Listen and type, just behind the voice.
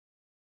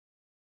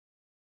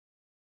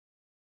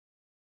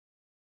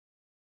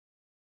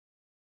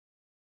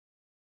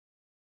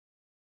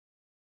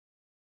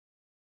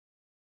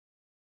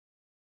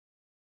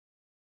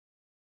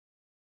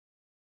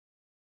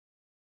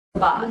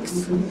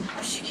box.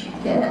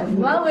 Yeah.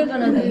 What we're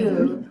going to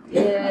do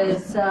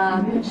is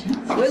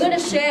we're going to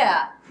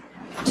share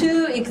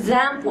two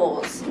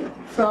examples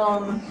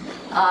from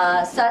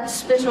such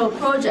special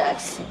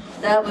projects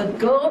that would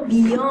go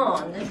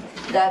beyond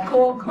the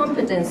core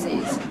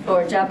competencies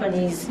for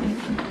Japanese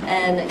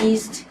and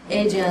East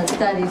Asian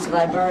Studies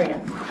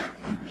librarian.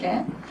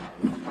 Okay?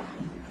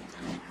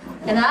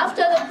 And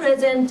after the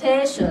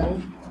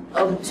presentation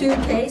of two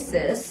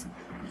cases,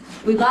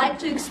 we'd like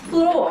to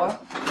explore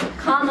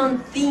common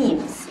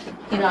themes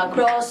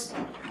across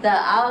the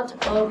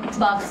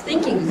out-of-box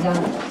thinking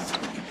examples.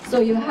 So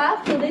you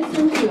have to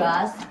listen to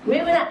us.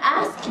 We're going to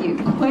ask you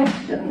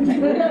questions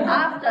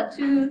after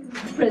two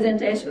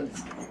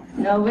presentations.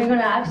 We're going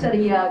to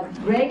actually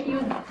break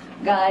you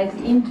guys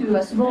into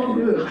a small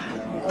group.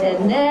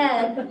 And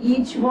then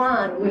each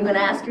one, we're going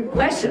to ask you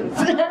questions.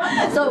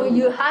 So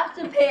you have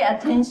to pay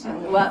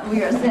attention to what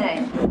we are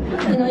saying.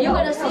 You're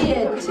going to see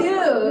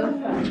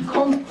two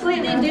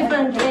completely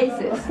different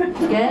cases.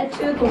 Okay?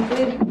 Two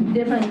completely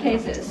different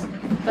cases.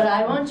 But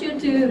I want you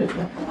to,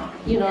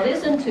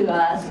 listen to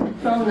us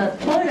from the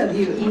point of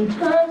view in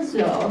terms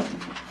of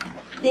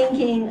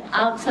thinking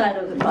outside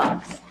of the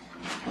box.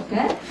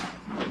 Okay?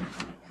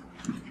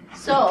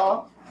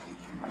 So,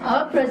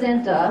 our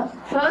presenter,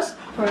 first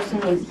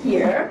person is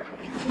here,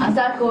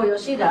 Asako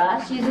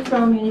Yoshida. She's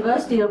from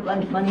University of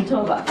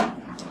Manitoba,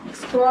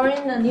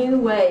 exploring the new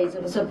ways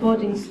of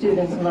supporting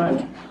students'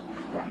 learning.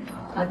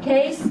 A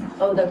case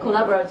of the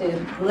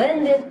collaborative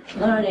blended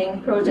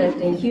learning project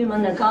in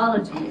human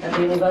ecology at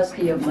the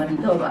University of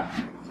Manitoba.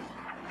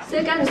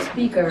 Second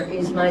speaker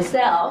is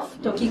myself,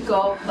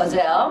 Tokiko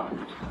Pazel,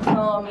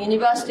 from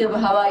University of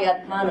Hawaii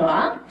at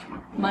Manoa.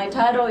 My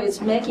title is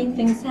Making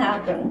Things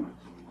Happen,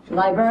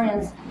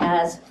 Librarians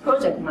as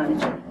Project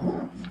Manager.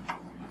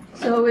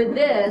 So with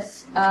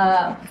this,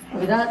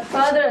 without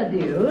further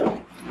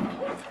ado,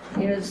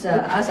 here's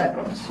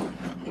Asako.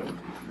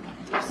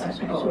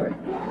 Sure.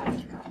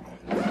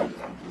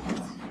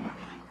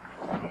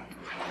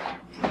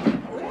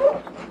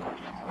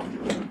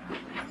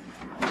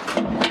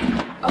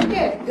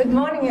 Okay, good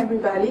morning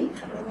everybody.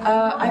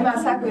 I'm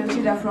Asako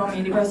Yoshida from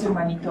University of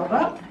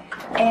Manitoba,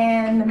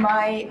 and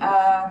my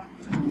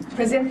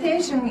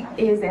presentation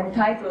is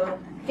entitled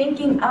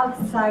Thinking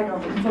Outside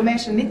of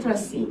Information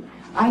Literacy.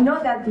 I know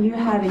that you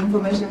had an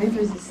information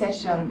literacy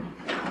session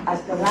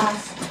at the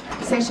last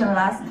session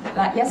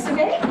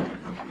yesterday,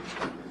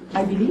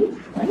 I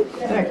believe, right?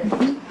 Yeah.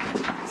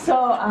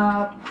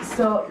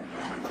 So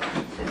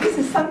this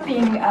is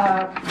something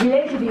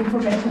related to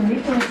information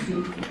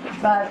literacy,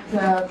 but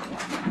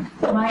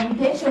my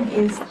intention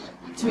is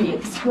to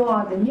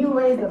explore the new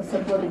ways of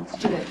supporting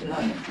student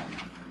learning.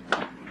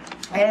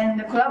 And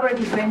the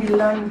collaborative blended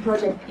learning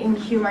project in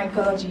human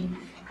ecology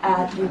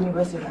at the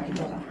University of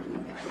Manitoba.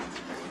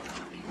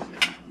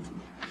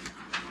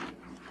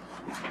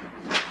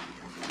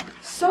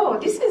 So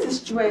this is the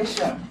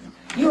situation.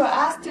 You are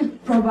asked to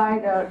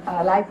provide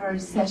a library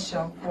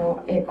session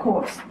for a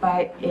course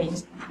by the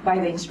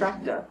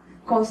instructor,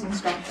 course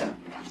instructor.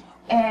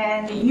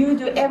 And you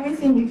do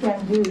everything you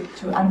can do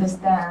to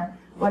understand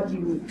what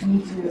you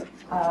need to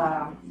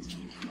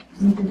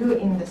do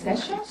in the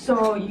session.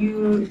 So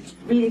you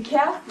really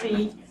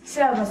carefully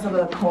syllabus of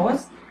the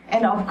course,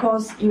 and of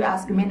course you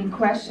ask many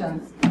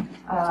questions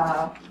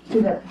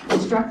to the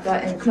instructor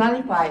and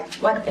clarify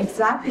what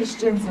exactly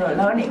students are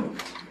learning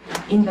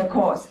in the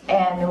course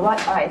and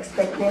what are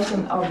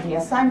expectations of the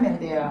assignment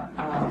they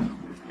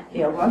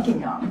are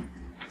working on.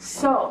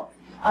 So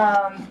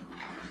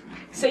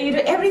you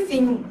do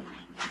everything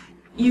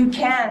you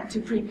can to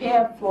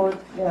prepare for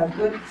the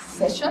good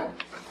session,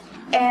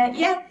 and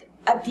yet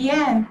at the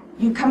end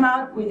you come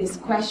out with this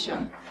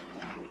question.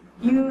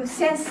 You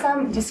sense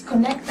some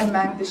disconnect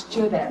among the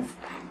students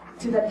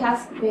to the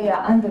task they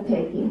are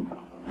undertaking.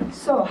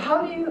 So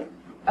how do you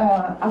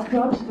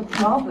approach the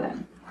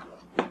problem?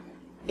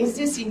 Is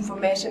this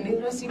information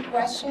literacy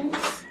questions?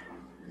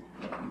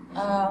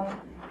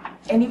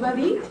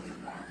 Anybody?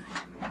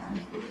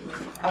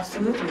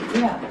 Absolutely,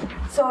 yeah.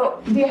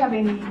 So do you have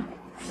any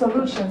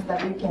solutions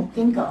that you can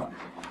think of?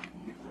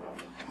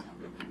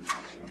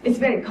 It's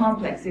very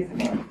complex,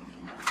 isn't it?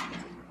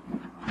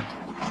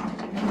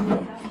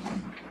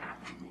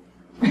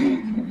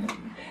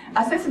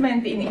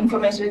 Assessment in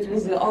information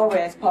literacy is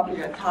always a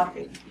popular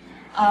topic.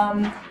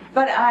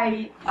 But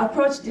I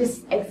approached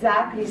this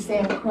exactly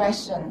same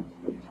question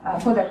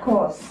for the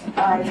course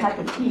I had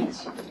to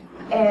teach,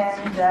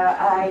 and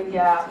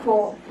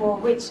for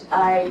which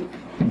I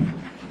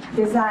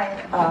designed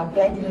a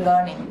blended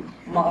learning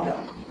model.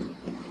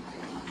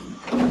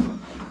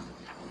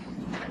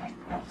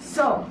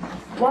 So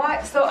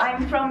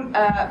I'm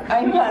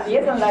a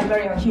liaison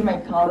librarian on human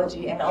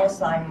ecology, and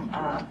also I'm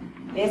a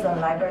liaison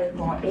librarian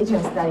for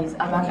Asian studies,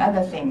 among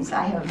other things.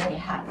 I have many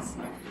hats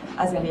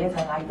as a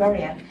liaison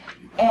librarian.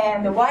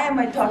 And why am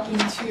I talking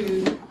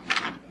to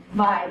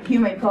my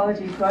human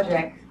ecology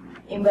project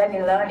in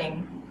blended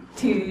learning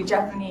to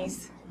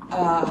Japanese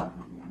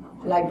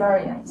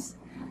librarians?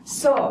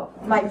 So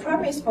my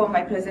premise for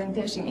my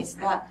presentation is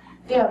that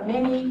there are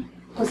many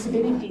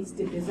possibilities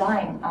to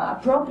design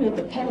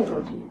appropriate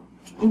pedagogy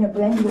in a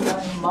blended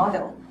learning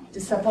model to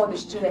support the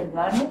student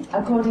learning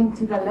according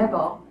to the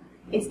level,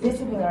 its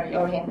disciplinary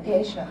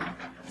orientation,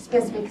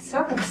 specific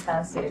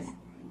circumstances,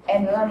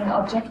 and learning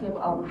objective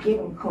of a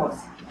given course,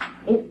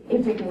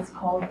 if it is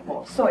called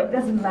for. So it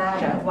doesn't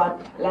matter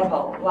what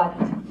level, what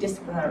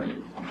disciplinary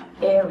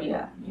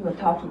area you are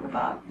talking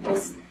about.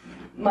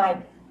 My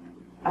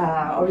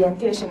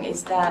orientation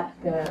is that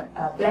the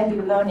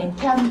blended learning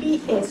can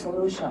be a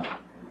solution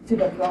to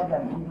the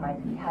problem you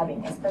might be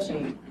having,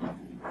 especially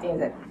if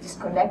there's a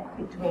disconnect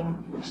between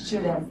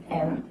students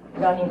and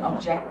learning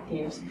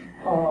objectives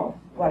or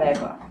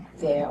whatever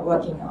they are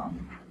working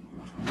on.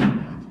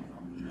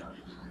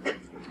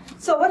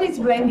 So what is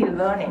blended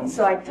learning?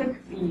 So I took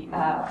the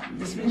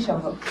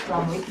definition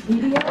from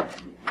Wikipedia,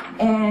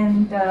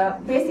 and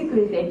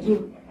basically they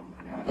give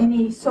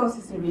any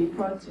sources you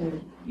refer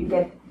to, you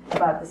get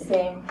about the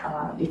same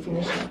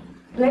definition.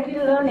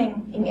 Blended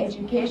learning in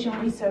education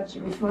research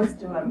refers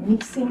to a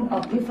mixing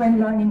of different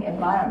learning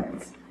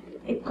environments.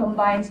 It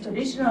combines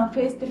traditional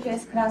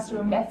face-to-face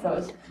classroom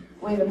methods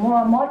with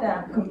more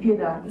modern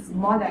computer, this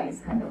modern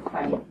is kind of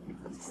funny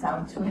to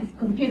sound to it,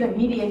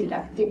 computer-mediated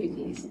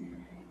activities.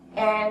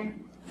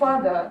 And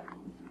further,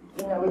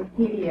 in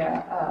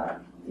Wikipedia,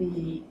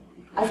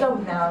 as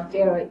of now,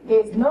 there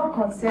is no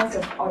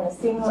consensus on a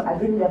single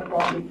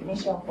agreed-upon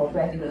definition for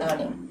blended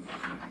learning.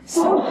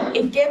 So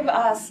it gave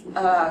us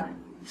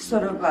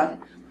sort of a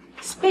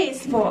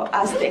space for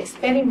us to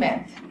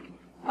experiment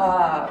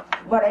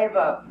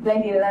whatever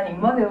blended learning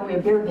model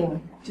we're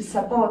building to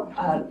support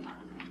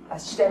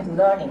student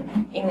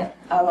learning in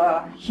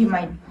our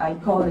human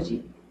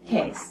ecology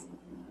case.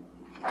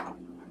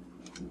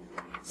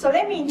 So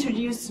let me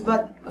introduce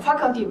what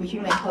Faculty of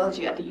Human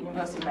Ecology at the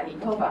University of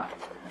Manitoba.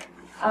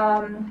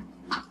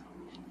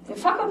 The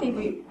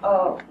Faculty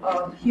of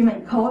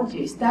Human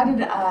Ecology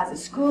started as a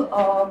school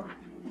of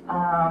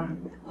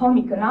home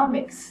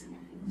economics.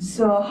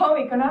 So home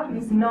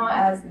economics is known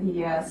as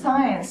the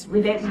science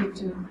related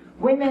to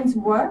women's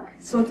work,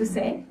 so to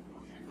say.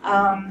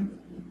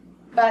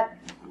 But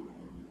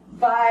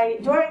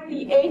during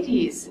the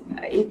 80s,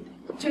 it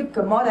took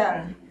a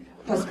modern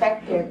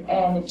perspective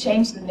and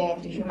changed the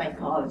name to human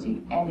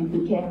ecology, and it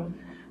became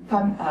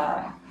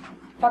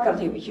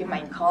Faculty of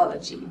Human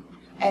Ecology.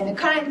 And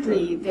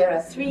currently there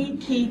are 3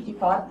 key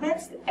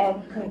departments,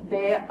 and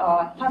they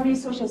are family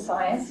social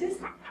sciences,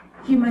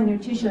 human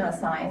nutritional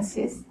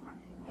sciences,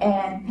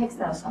 and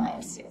textile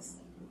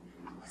sciences.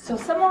 So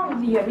some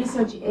of the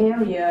research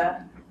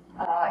area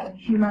in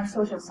human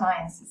social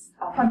sciences,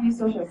 family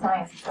social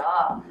sciences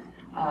are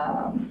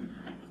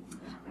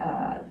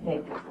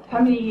like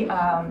family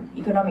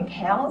economic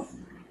health,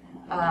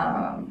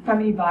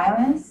 family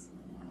violence,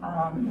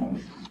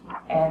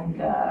 and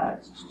the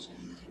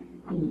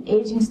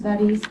aging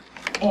studies,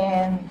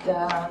 and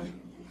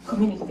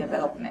community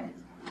development.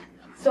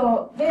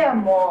 So they are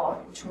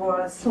more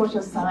towards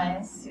social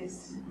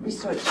sciences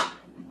research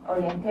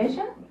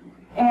orientation.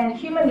 And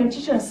human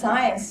nutrition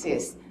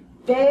sciences,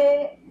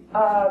 the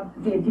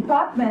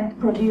department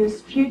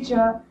produce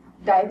future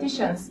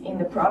dietitians in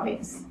the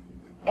province.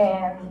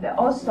 And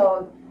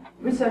also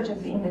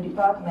researchers in the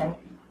department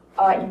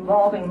are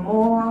involving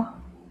more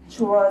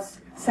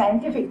towards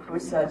scientific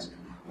research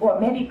or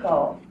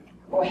medical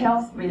or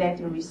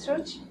health-related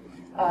research,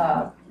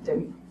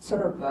 the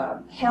sort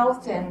of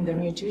health and the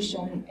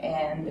nutrition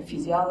and the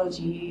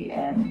physiology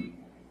and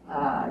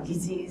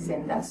disease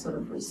and that sort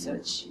of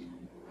research.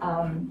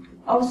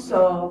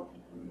 Also,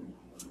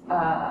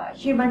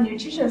 human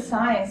nutrition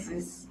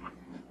sciences,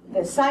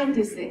 the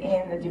scientists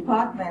in the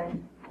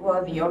department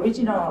were the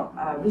original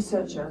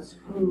researchers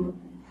who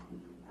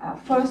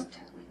first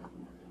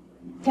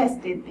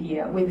tested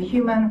with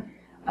human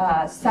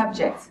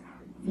subjects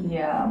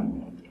the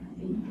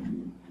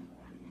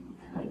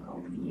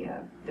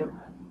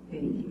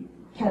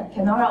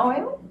canola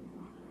oil,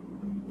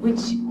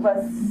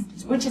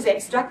 which is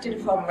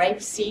extracted from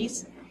rape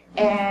seeds,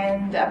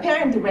 and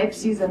apparently rape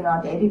seeds are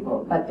not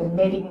edible, but they're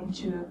made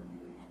into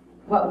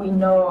what we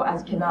know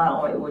as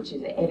canola oil, which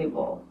is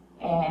edible.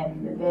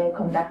 And they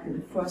conducted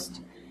the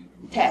first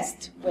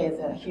test with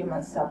a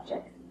human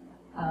subject.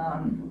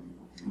 And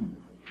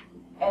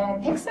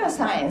textile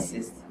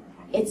sciences,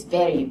 it's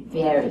very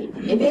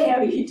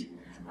varied.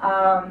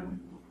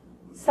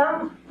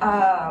 Some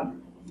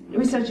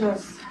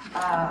researchers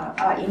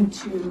are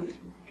into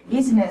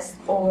business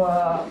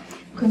or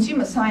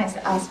consumer science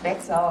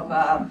aspects of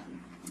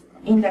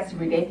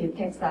industry-related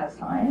textile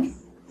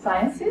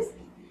sciences,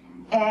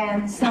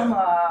 and some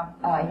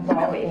are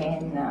involved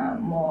in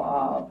more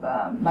of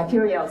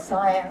material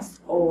science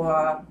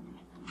or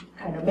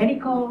kind of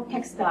medical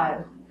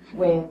textile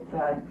with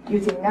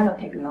using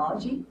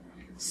nanotechnology.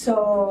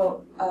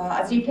 So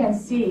as you can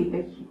see,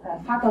 the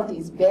faculty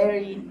is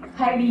very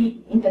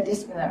highly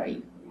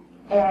interdisciplinary,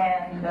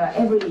 and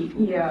every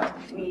year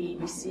we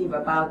receive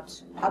about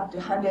up to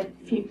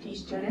 150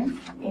 students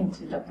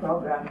into the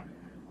program,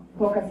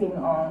 focusing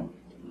on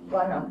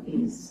one of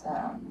these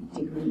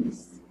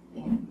degrees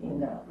in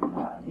the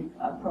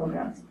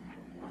programs.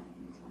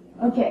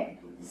 Okay,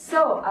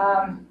 so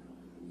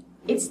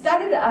it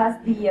started as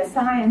the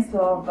science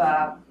of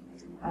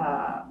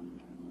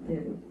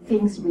the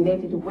things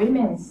related to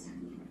women's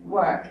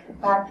work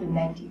back in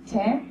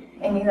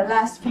 1910, and in the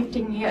last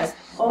 15 years,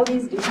 all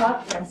these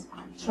departments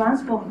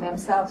transformed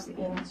themselves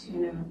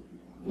into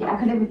the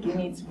academic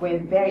units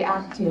with very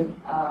active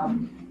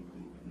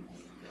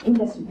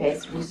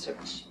industry-based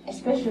research,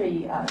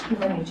 especially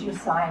human nature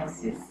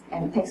sciences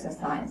and textile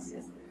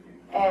sciences.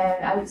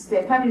 And I would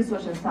say family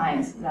social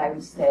sciences, I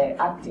would say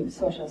active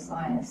social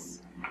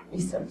science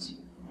research.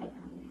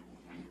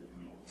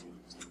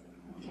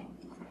 Okay.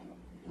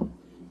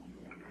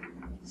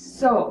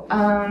 So,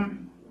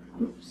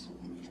 oops.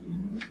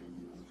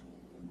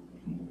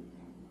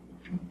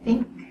 I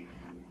think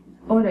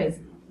order is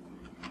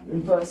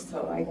reversed,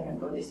 so I'm gonna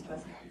go this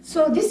first.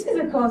 So this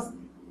is because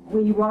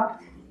we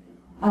worked,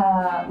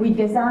 we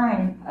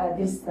designed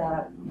this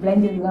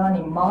blended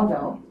learning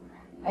model.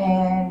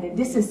 And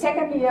this is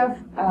second year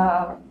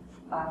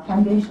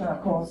foundational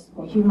course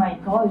for human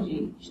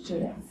ecology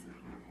students.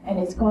 And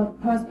it's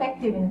called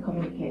Perspective in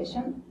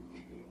Communication.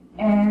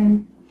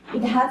 And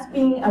it has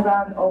been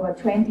around over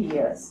 20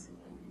 years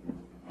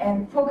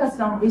and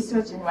focused on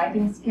research and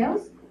writing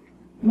skills,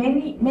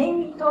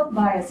 mainly taught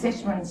by a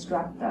session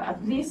instructor,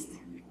 at least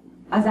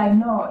as I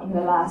know in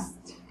the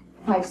last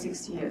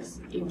 5-6 years,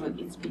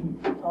 it's been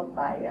taught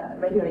by,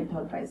 regularly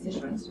taught by a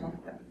session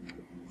instructor.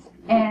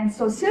 And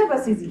so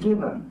syllabus is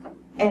given,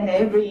 and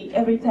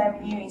every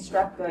time new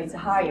instructor is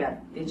hired,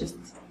 they just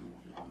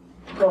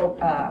go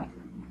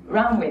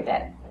run with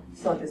it,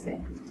 so to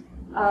say.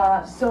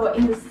 So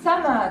in the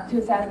summer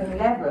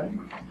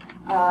 2011,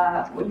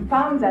 we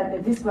found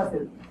that this was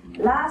the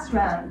last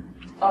round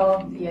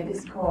of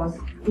this course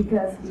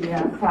because the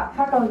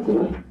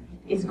faculty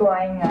is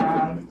going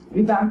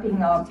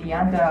revamping of the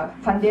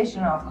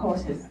foundational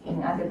courses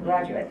in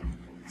undergraduate.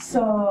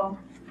 So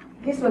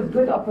this was a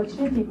good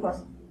opportunity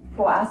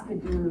for us to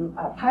do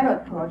a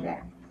pilot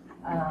project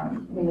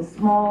with a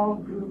small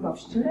group of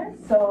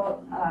students.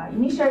 So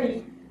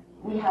initially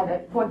we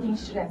had 14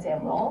 students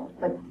enrolled,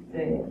 but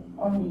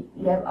only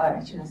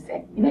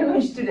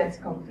 11 students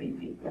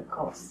completed the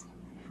course.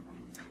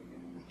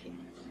 Okay.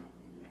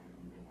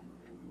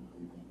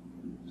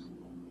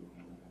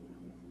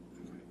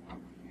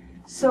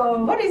 So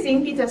what is the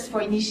impetus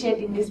for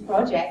initiating this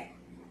project?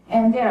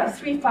 And there are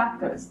 3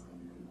 factors.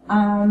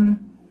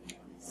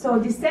 So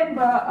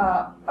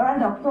December,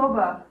 around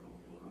October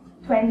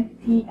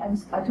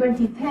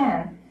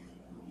 2010,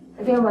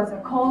 there was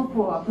a call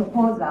for a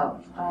proposal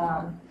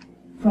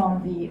for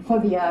the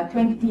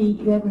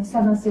 2011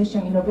 Summer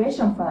Session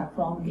Innovation Fund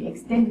from the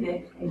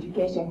Extended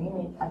Education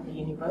Unit at the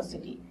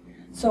university.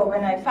 So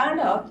when I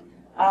found out,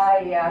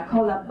 I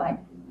called up my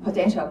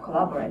potential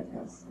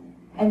collaborators.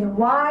 And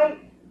why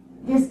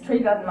this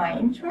triggered my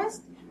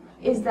interest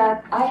is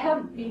that I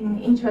have been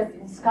interested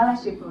in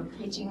scholarship of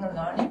teaching and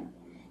learning.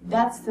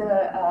 That's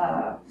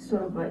the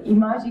sort of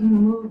emerging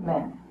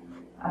movement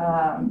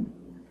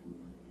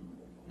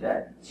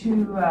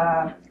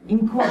to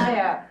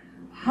inquire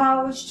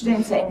how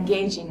students are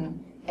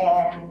engaging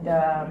and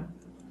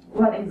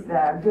what is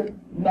the good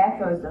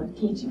methods of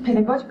teaching,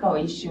 pedagogical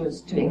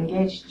issues to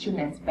engage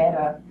students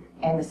better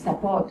and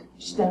support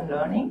student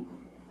learning,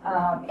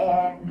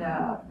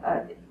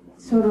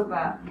 sort of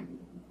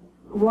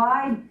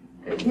why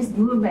this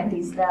movement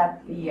is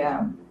that the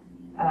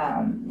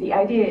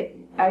idea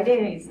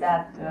is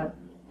that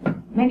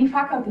many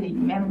faculty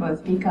members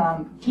get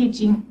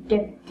teaching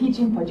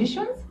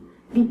positions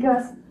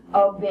because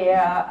of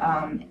their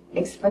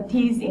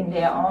expertise in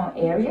their own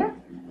area,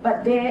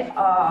 but they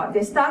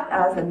start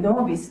as a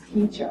novice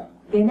teacher.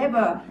 They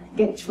never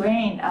get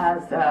trained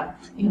as a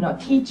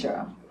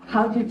teacher,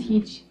 how to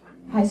teach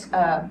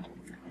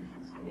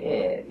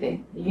the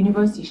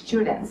university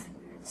students.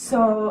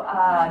 So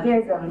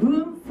there's a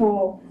room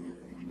for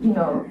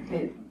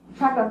the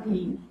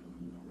faculty,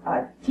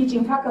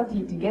 teaching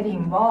faculty to get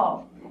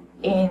involved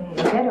in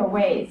better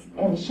ways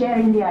and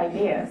sharing the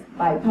ideas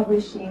by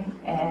publishing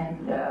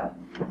and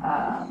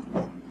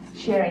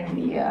sharing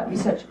the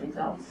research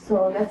results.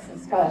 So that's the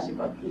scholarship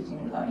of teaching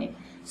and learning.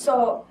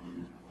 So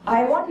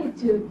I wanted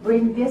to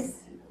bring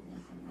this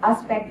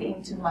aspect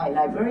into my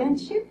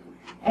librarianship,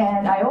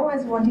 and I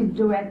always wanted to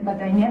do it,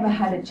 but I never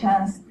had a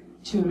chance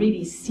to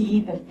really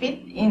see the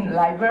fit in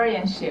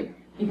librarianship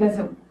because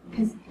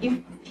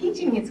if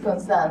teaching is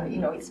concerned,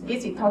 it's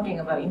busy talking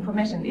about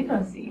information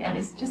literacy, and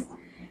it just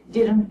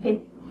didn't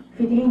fit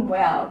in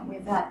well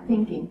with that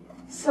thinking.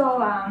 So,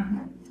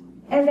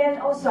 and then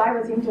also I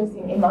was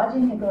interested in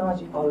emerging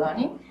technology for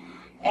learning,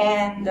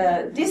 and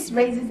this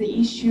raises the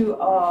issue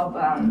of,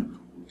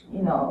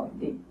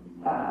 the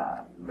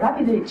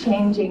rapidly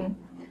changing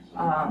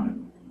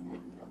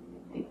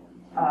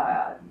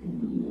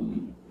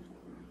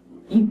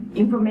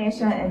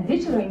information and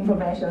digital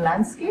information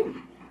landscape.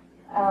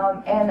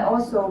 And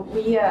also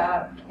we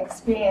are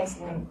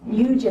experiencing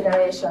new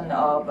generation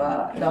of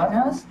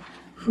learners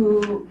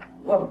who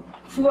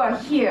are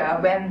here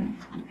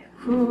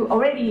who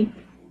already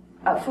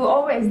who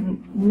always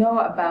know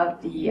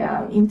about the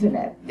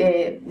internet.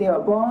 They were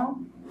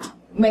born,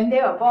 when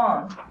they were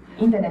born,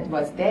 internet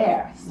was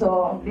there.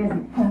 So there's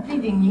a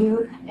completely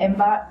new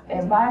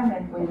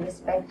environment with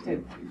respect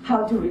to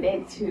how to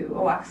relate to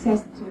or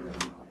access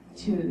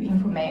to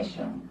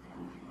information.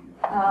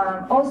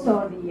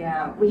 Also,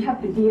 we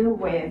have to deal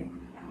with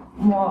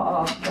more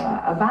of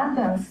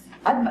abundance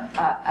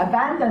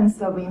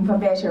of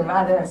information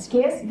rather than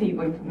scarcity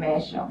of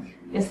information.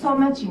 There's so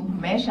much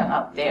information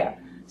out there.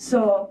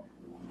 So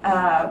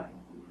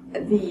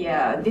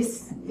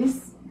this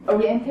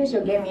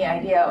orientation gave me an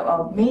idea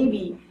of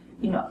maybe,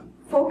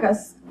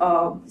 focus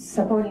of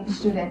supporting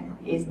students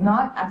is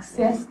not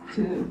access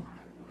to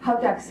how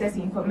to access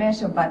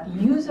information, but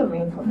use of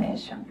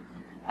information.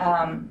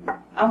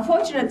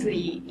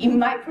 Unfortunately, in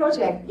my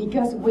project,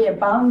 because we are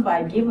bound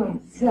by given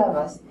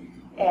syllabus,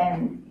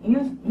 and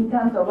in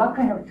terms of what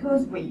kind of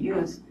tools we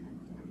use,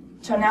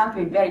 turn out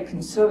to be very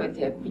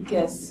conservative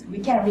because we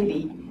can't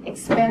really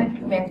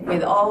experiment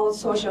with all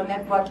social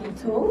networking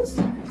tools.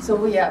 So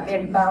we are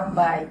very bound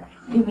by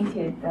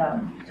limited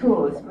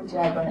tools, which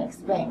I'm going to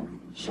explain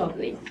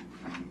shortly.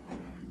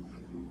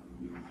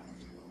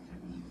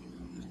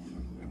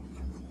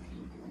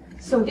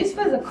 So this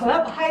was a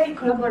highly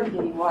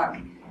collaborative work.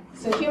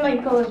 So human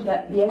ecology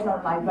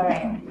liaison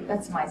librarian,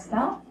 that's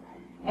myself.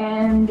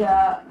 And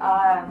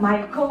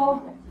my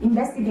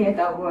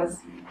co-investigator was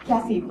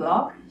Kathy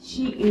Block.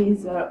 She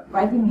is a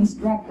writing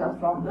instructor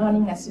from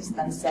Learning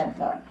Assistance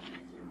Center.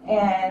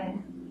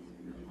 And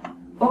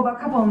over a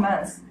couple of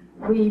months,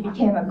 we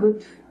became a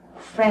good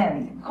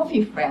friend,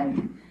 coffee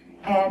friend.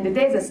 And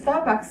there's a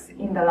Starbucks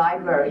in the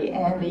library,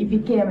 and it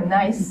became a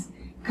nice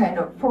kind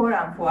of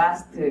forum for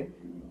us to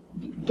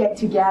get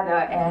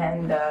together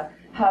and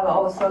have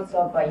all sorts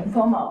of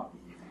informal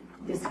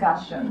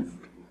discussions.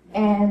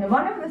 And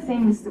one of the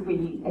things that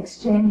we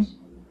exchanged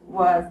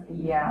was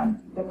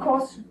the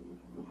course,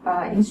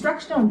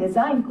 instructional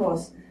design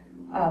course,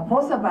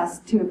 both of us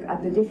took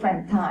at a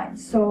different time.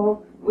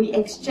 So we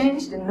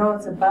exchanged the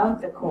notes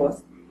about the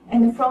course.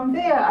 And from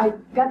there, I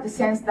got the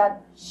sense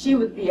that she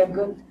would be a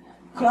good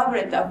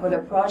collaborator for the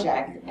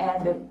project,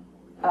 and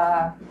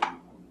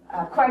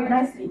quite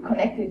nicely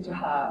connected to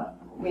her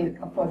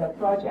for the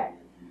project.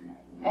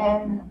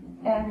 And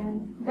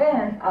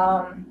then,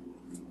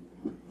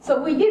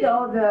 so we did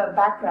all the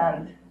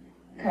background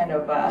kind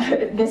of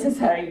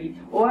necessary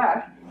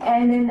work,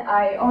 and then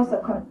I also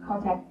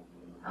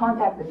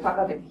contacted the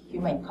Faculty of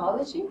Human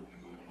Ecology.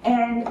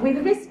 And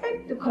with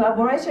respect to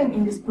collaboration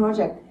in this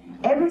project,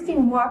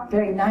 everything worked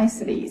very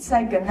nicely. It's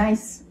like a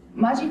nice,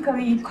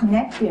 magically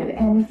connected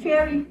and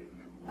very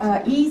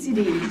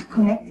easily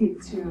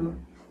connected to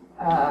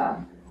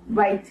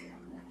right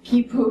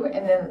people,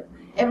 and then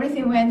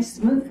everything went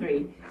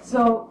smoothly.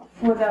 So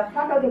for the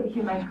Faculty of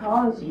Human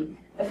Ecology,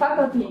 the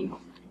faculty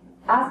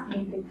asked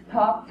me to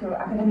talk to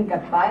academic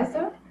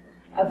advisor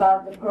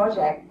about the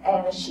project,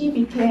 and she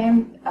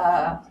became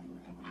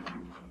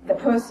the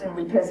person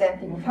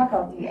representing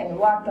faculty and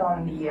worked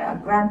on the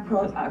grant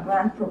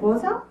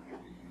proposal.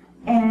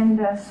 And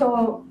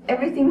so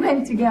everything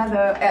went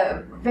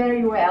together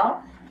very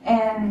well.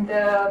 And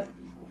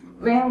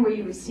when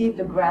we received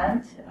the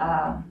grant,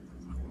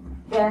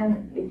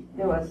 then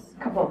there was a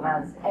couple of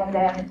months, and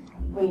then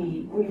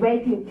we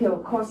waited till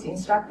course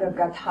instructor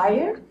got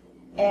hired,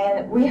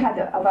 and we had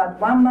about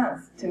 1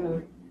 month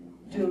to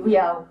do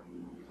real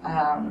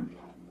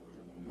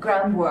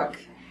groundwork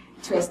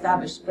to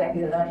establish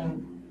blended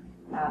learning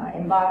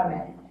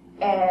environment.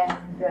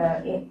 And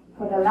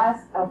for the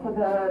last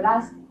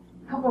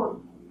couple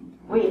of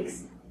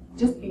weeks,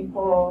 just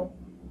before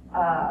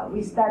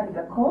we started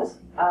the course,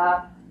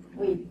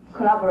 we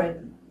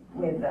collaborated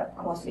with the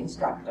course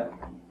instructor.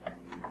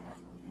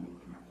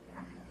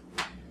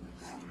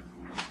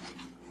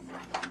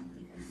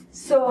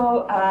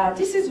 So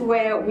this is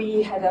where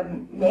we had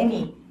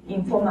many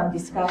informal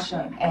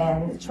discussion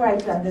and tried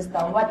to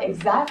understand what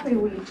exactly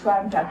we were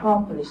trying to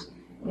accomplish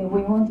and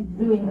we wanted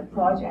to do in the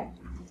project.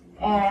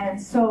 And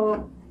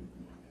so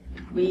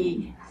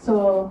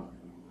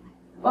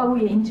what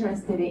we're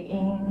interested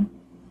in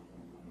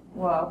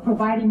was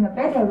providing a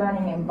better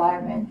learning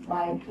environment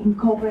by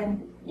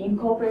incorporating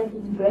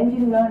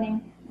blended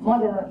learning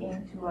model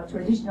into a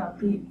traditional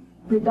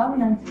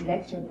predominantly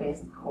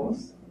lecture-based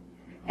course.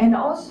 And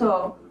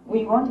also,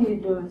 we wanted to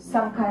do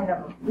some kind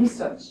of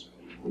research.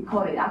 We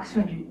call it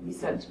action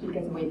research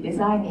because we're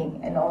designing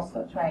and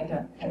also trying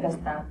to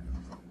understand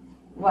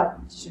what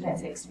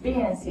students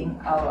experience in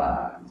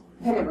our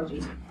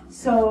pedagogy.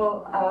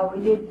 So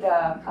we did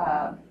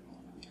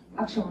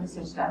action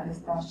research to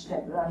understand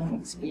student learning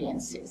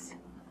experiences.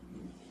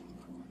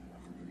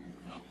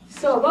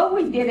 So what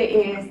we did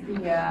is,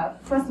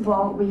 first of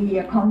all,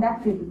 we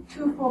conducted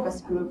 2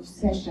 focus group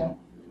sessions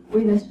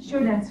with the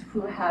students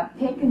who have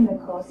taken the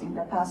course in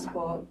the past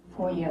 4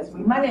 years.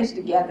 We managed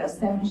to gather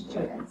 7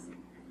 students.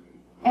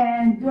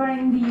 And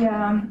during the,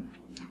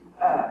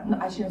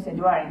 I shouldn't say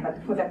during, but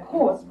for the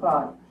course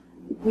part,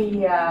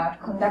 we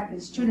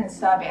conducted student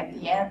survey at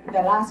the end,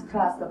 the last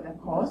class of the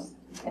course,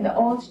 and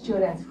all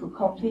students who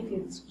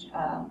completed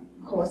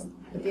course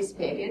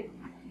participated,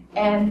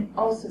 and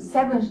also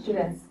 7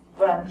 students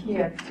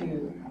volunteered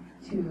to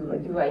do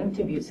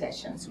interview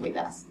sessions with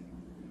us.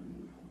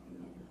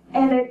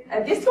 And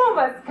this one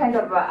was kind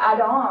of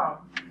add-on.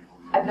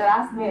 At the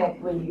last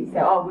minute, we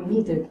said, oh, we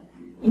need to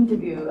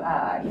interview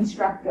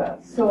instructor.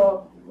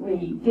 So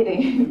we did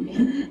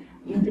an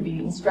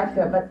interview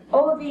instructor. But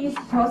all these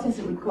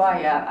processes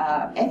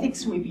require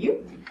ethics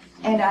review.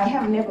 And I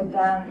have never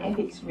done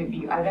ethics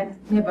review. I've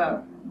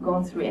never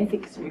gone through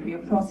ethics review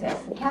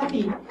process.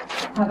 Kathy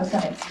has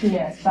some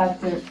experience, but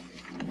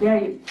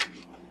very,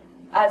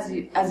 as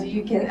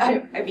you can,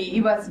 I mean,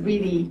 it was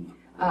really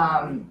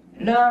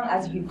learn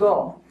as you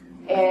go.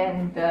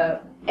 And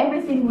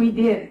everything we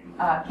did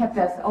kept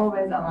us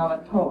always on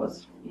our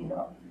toes, you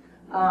know.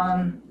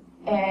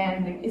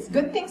 And it's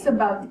good things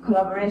about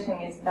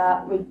collaboration is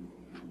that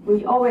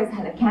we always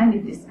had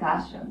candid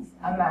discussions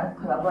among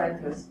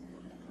collaborators.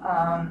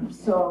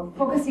 So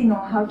focusing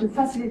on how to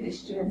facilitate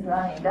student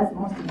learning, that's the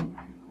most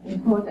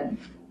important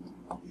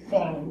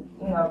thing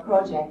in our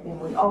project, and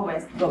we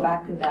always go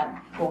back to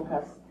that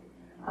focus.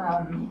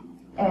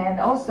 And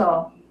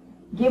also,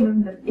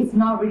 given that it's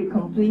not really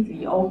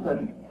completely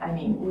open, I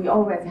mean, we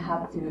always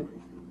have to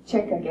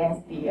check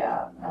against the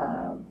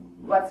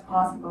what's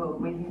possible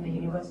within the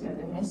university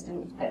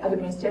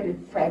administrative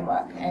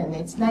framework, and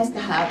it's nice to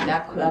have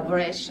that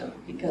collaboration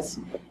because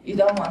you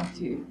don't want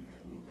to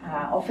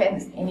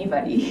offend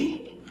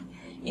anybody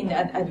in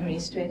that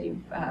administrative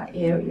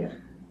area.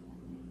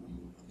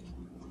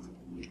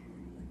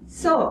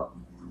 So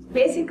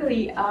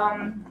basically,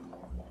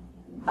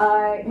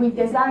 we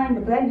designed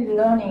the blended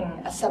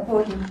learning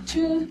supporting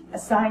 2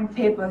 assigned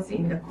papers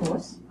in the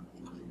course.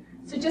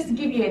 So just to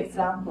give you an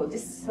example,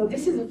 this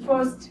is the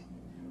first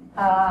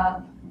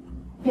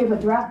paper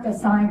draft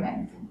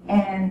assignment,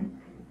 and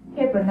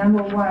paper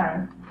number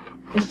 1,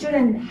 the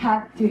student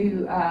had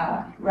to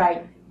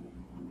write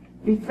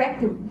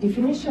reflective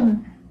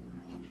definition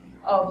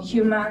of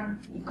human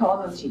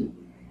ecology.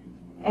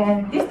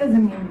 And this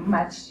doesn't mean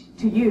much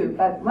to you,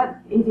 but what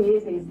it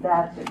is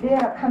that they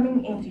are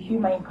coming into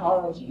human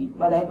ecology,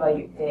 whatever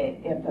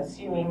they're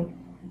pursuing,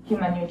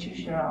 human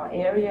nutritional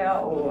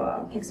area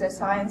or exercise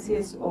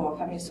sciences or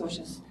family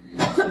social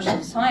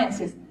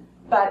sciences.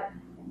 But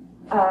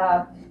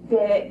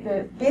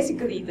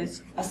basically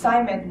this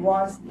assignment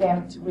wants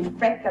them to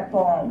reflect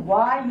upon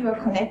why you are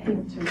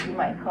connecting to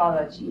human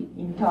ecology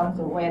in terms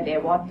of where they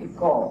want to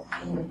go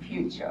in the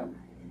future.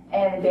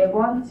 And they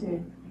want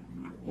to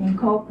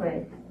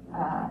incorporate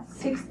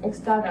 6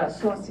 external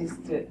sources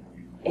to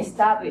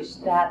establish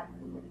that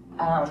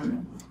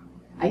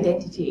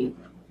identity.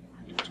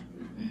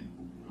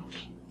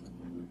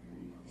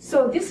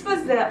 So this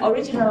was the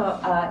original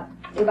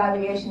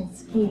evaluation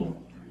scheme.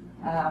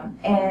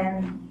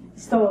 And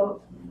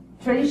so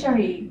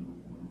traditionally,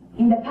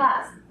 in the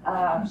past,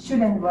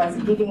 student was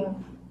given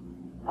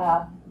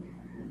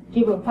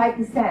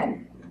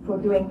 5% for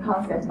doing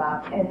concept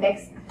map, and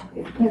next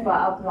is paper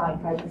outline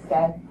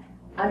 5%,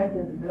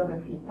 analytic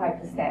bibliography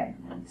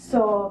 5%.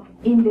 So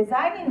in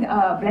designing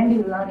a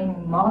blended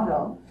learning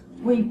model,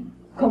 we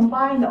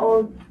combined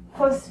all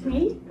course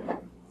 3,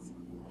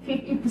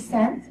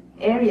 50%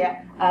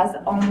 area as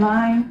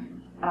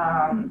online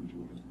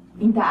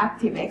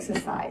interactive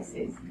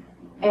exercises,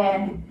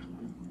 and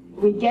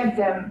we gave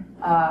them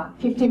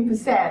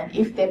 15%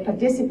 if they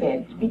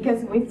participate,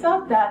 because we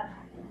thought that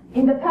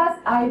in the past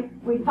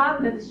we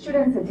found that the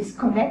students are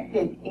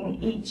disconnected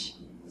in each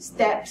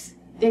steps.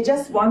 They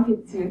just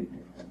wanted to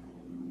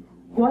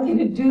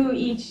do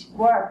each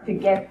work to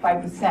get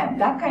 5%,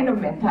 that kind of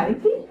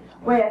mentality.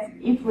 Whereas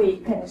if we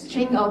kind of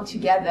string all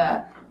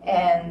together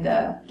and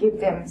give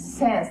them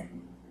sense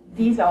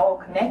these are all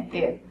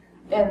connected,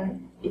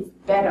 then it's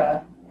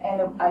better.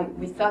 And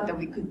we thought that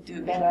we could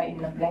do better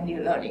in a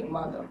blended learning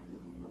model.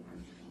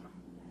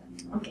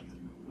 Okay.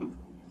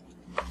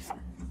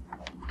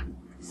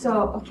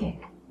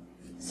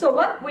 So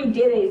what we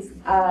did is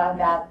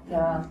that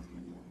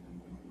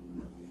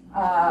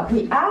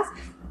we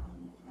asked,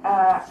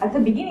 at the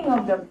beginning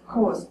of the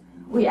course,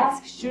 we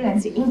asked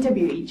students to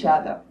interview each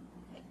other.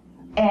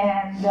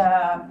 And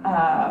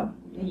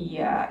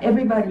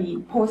everybody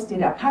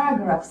posted a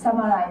paragraph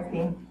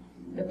summarizing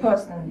the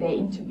person they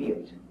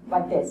interviewed,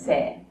 what they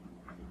said.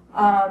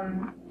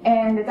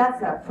 And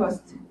that's our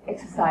first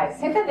exercise.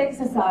 Second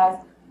exercise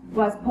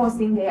was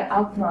posting their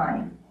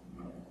outline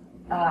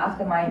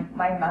after my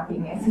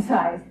mapping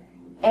exercise.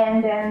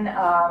 And then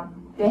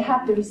they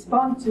have to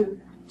respond to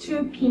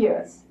 2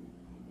 peers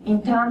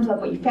in terms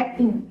of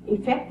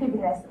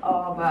effectiveness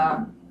of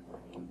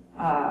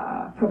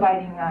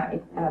providing a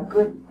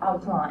good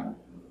outline.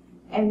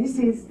 And this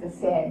is the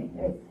same.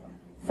 The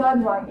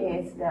third one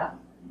is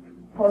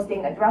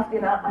posting a draft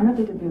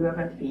annotated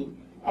bibliography,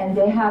 and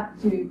they have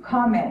to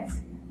comment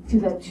to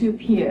the 2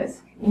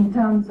 peers in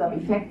terms of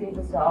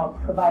effectiveness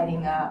of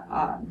providing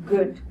a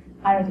good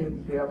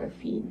annotated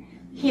bibliography.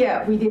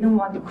 Here, we didn't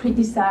want to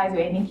criticize or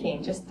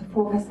anything, just to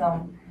focus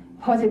on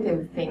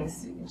positive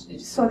things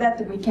so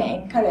that we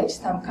can encourage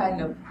some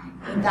kind of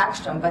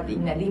interaction, but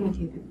in a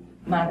limited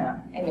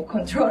manner and a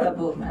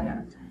controllable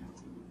manner.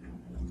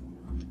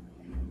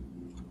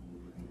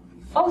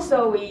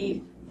 Also,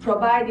 we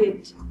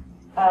provided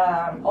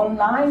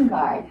online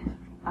guide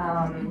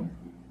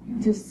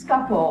to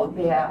scaffold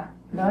their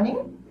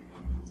learning.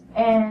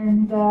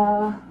 And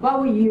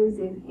what we use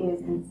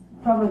is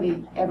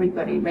probably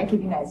everybody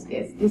recognizes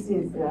this. This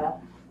is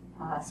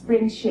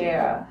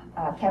SpringShare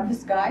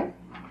campus guide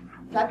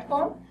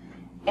platform.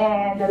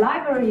 And the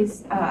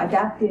libraries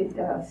adapted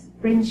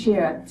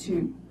SpringShare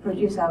to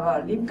produce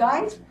our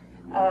LibGuide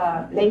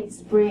late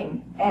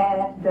spring.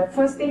 And the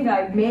first thing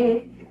I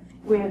made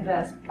with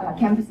the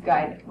campus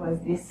guide was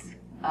this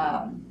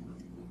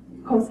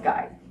course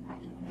guide,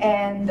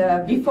 and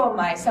before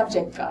my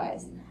subject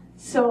guides.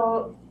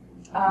 So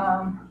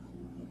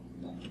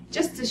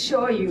just to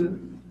show you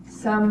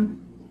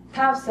some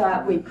tabs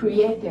that we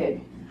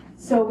created.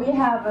 So we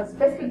have a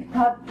specific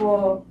tab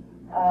for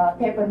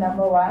paper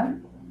number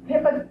 1.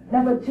 Paper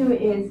number 2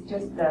 is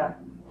just the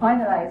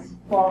finalized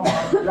form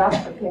of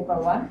draft of paper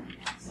 1.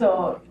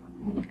 So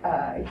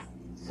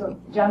so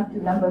jump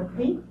to number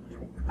 3.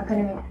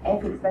 Academic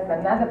ethics, that's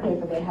another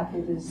paper they have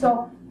to do.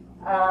 So,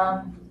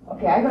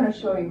 okay, I'm going to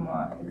show you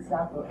more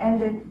example. And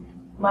then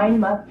mind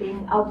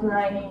mapping,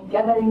 outlining,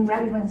 gathering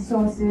relevant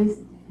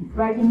sources,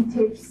 writing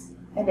tips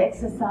and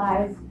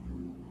exercise,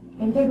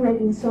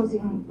 integrating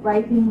sourcing,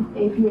 writing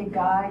APA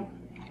guide,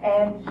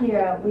 and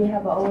here we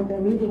have all the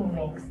reading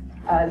links,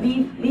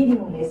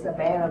 reading lists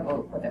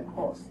available for the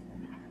course.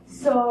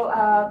 So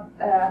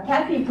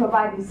Kathy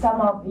provided some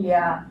of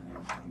the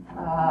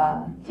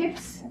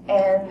tips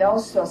and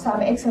also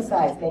some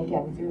exercise they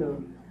can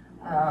do.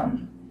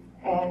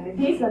 And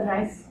these are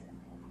nice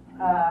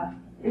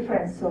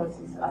reference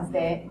sources as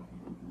they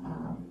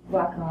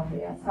work on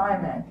the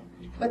assignment.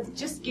 But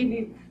just give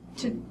you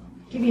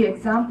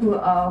example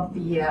of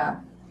the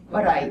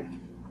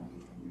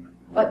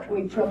what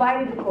we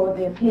provided for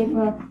the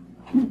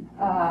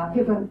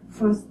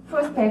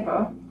first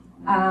paper.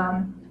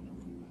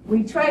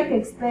 We try to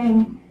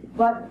explain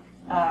what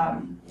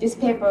this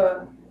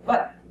paper,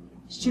 what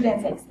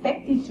students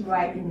expected to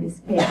write in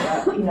this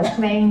paper in a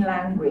plain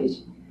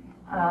language.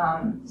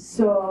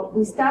 So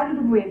we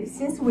started with,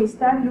 since we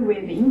started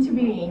with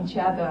interviewing each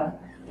other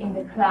in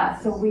the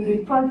class, so we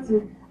referred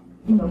to,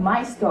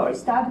 my story,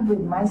 started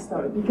with my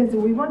story, because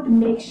we want to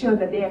make sure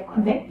that they are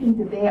connecting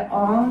to their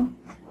own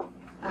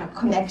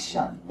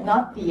connection,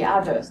 not the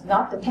others,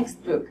 not the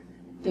textbook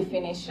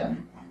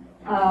definition.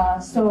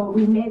 So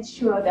we made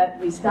sure that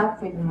we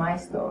start with my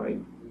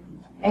story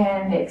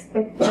and the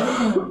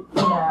expectation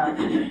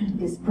in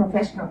this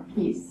professional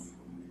piece,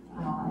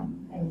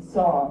 and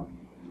so on.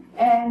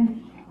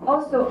 And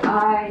also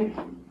I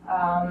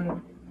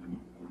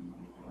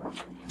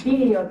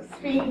videoed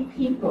 3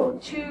 people,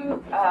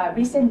 2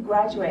 recent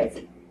graduates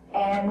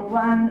and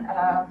one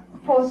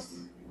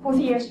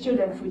fourth-year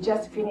student who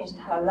just finished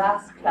her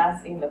last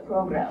class in the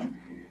program.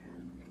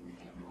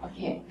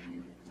 Okay.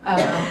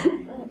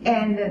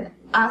 And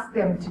ask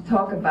them to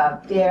talk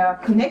about their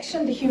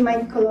connection to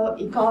human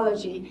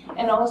ecology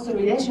and also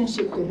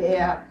relationship to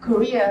their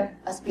career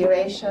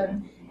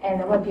aspiration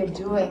and what they're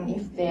doing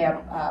if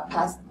they're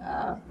past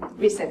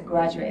recent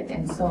graduate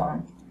and so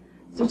on.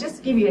 So just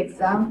to give you an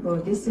example,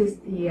 this is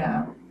the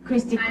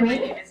Christy Quinn. My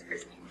name is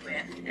Christy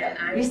Quinn, and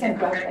I'm a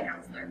credit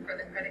counselor for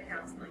the Credit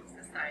Counseling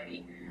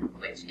Society,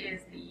 which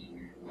is the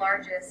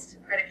largest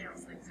credit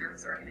counseling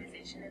service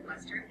organization in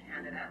Western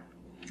Canada.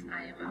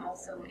 I am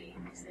also a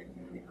recent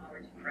human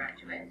ecology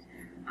graduate.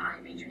 I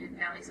majored in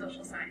family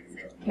social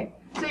sciences. Okay,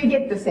 so you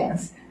get the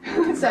sense.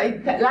 So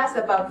it lasts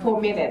about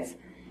 4 minutes,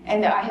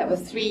 and I have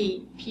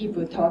 3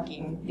 people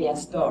talking their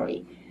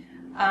story.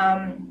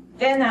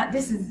 Then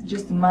this is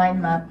just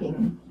mind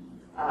mapping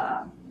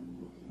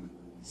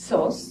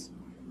source.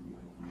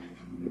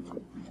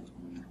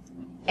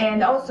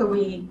 And also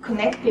we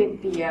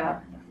connected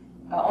the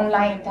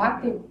online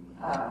interactive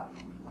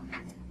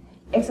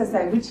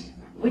exercise,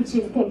 which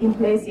is taking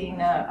place in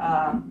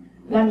a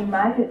learning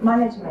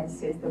management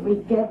system. We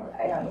get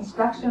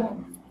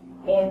instruction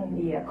in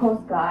the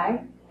course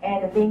guide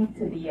and a link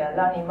to the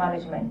learning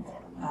management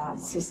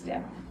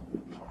system.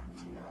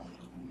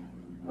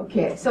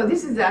 Okay, so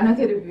this is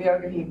annotated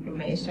bibliography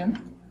information.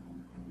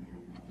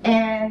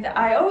 And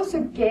I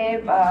also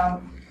gave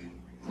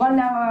 1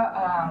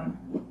 hour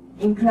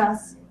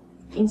in-class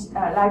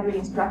library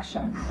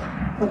instruction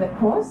for the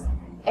course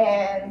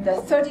and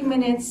 30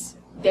 minutes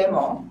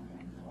demo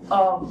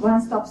of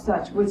one-stop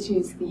search, which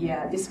is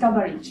the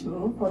discovery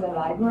tool for the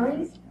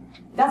libraries.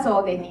 That's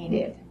all they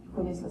needed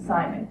for this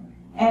assignment.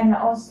 And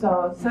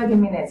also 30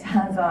 minutes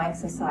hands-on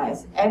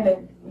exercise.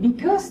 And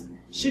because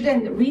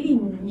students really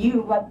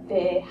knew what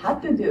they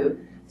had to do,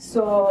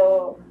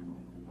 so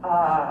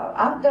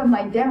after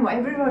my demo,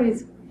 everybody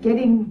is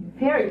getting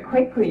very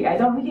quickly. I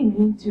don't really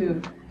need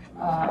to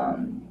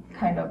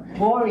kind of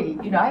worry.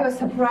 I was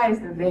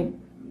surprised that they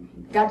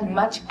got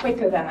much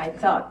quicker than I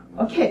thought.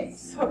 Okay,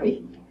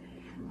 sorry.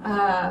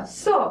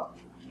 So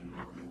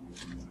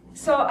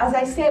as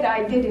I said,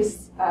 I did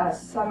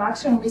some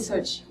action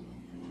research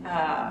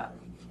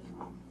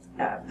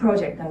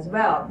project as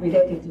well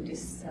related to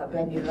this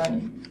blended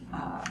learning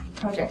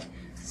project.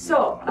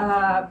 So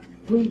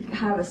we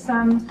have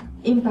some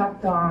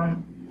impact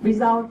on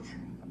result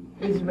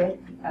with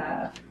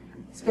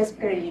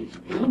specifically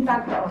the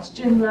impact on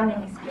student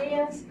learning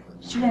experience,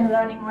 student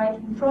learning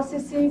writing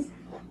processes,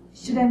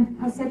 student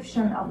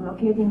perception of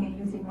locating and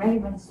using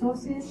relevant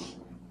sources,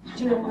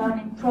 student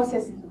learning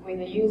processes with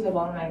the use of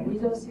online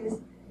resources,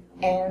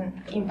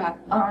 and impact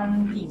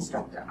on the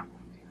instructor.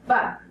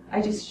 But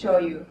I just show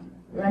you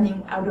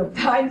running out of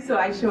time, so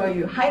I show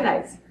you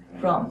highlights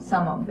from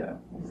some of the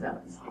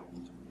results.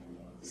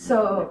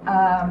 So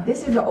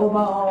this is the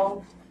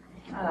overall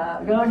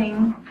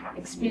learning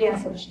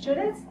experience of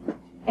students,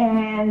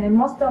 and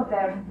most of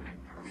them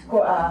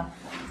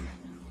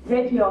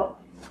rate your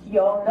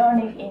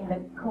learning in the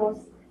course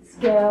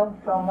scale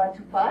from 1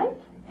 to 5,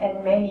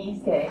 and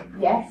many say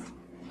yes.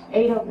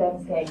 8 of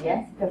them say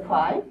yes, the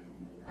 5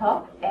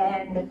 top,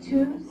 and the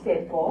 2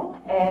 said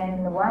 4,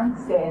 and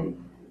 1 said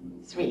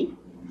 3.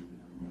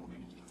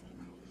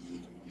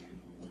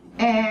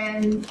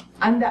 And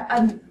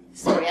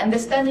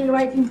understanding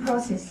writing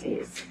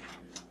processes.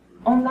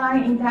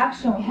 Online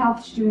interaction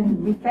helps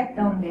students reflect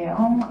on their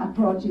own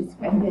approaches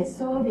when they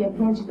saw the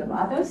approaches of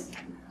others.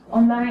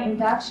 Online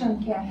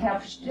interaction can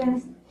help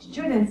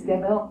students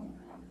develop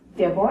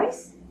their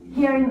voice.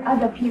 Hearing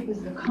other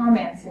people's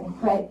comments and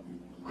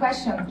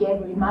questions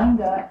gave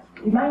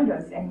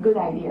reminders and good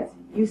ideas.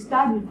 You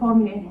started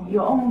formulating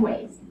your own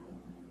ways.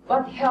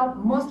 What helped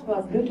most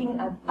was looking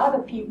at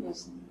other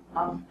people's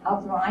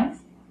outlines.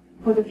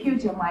 For the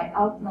future, my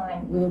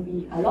outline will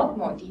be a lot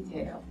more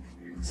detailed.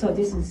 So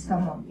this is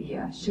some of the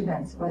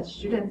what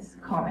students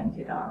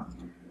commented on.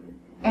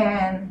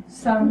 And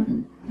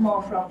some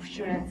more from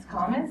students'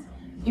 comments.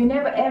 You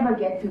never ever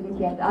get to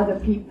look at other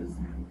people's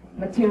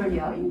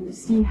material. You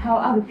see how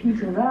other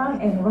people learn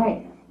and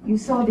write. You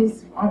saw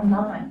this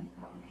online.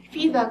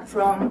 Feedback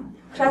from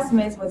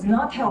classmates was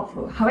not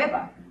helpful.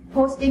 However,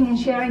 posting and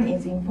sharing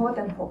is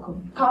important for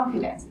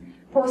confidence.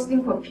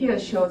 Posting for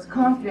peers shows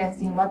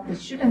confidence in what the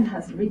student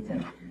has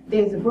written.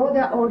 There is a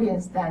broader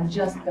audience than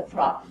just the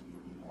prof.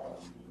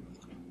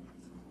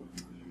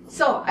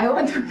 So I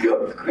want to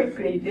go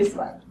quickly this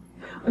one.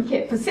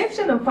 Okay,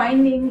 perception of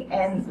finding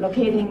and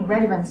locating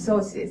relevant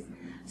sources.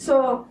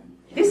 So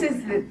this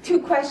is the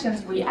 2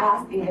 questions we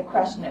asked in the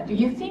questionnaire. Do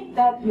you think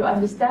that your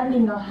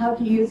understanding of how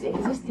to use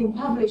existing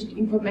published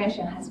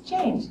information has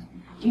changed?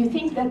 Do you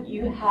think that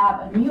you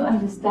have a new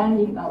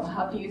understanding of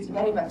how to use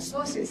relevant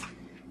sources?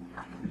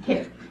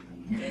 Okay.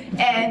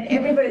 And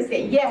everybody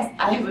say, yes,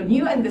 I have a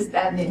new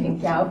understanding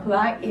and can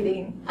apply it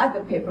in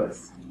other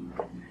papers.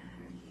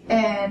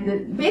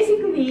 And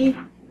basically,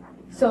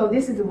 so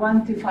this is a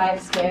 1 to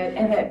 5 scale,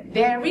 and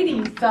they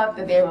really thought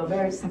that they were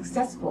very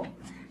successful.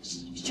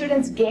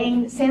 Students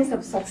gained sense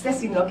of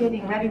success in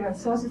locating relevant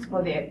sources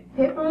for their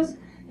papers.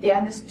 They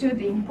understood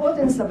the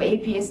importance of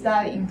APA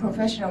style in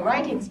professional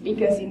writings,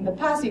 because in the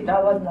past, if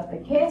that was not the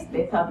case,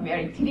 they thought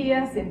very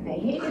tedious and they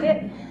hated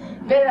it.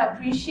 Better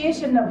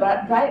appreciation of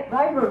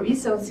rival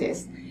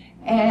resources.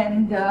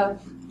 And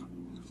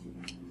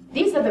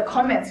these are the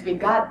comments we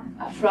got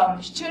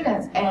from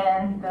students.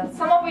 And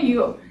some of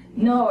you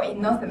know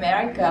in North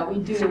America, we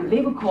do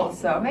labor code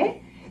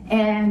survey,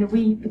 and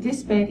we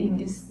participate in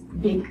this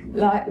big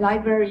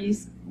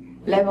libraries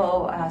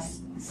level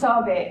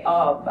survey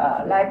of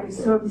library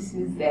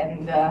services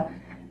and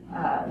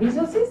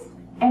resources.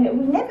 And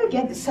we never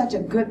get such a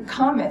good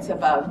comments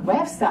about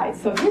websites.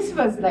 So this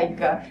was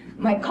like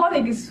my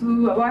colleagues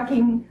who were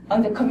working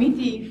on the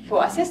committee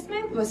for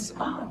assessment was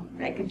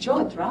like a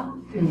jaw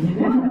dropped.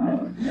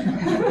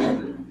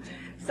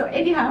 So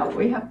anyhow,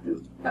 we have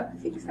to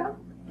fix up.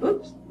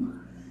 Oops.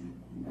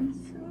 I'm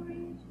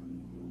sorry.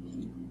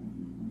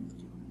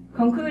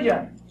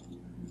 Conclusion.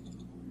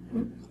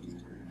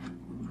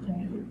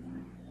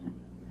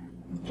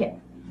 Okay.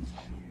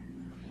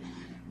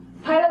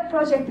 Pilot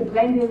project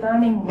blended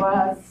learning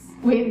was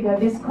with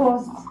this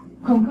course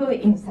concluded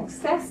in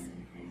success,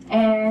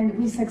 and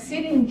we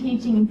succeeded in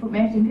teaching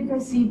information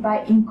literacy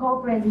by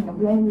incorporating a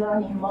blended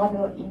learning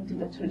model into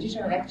the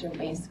traditional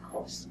lecture-based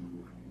course.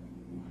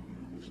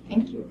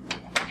 Thank you.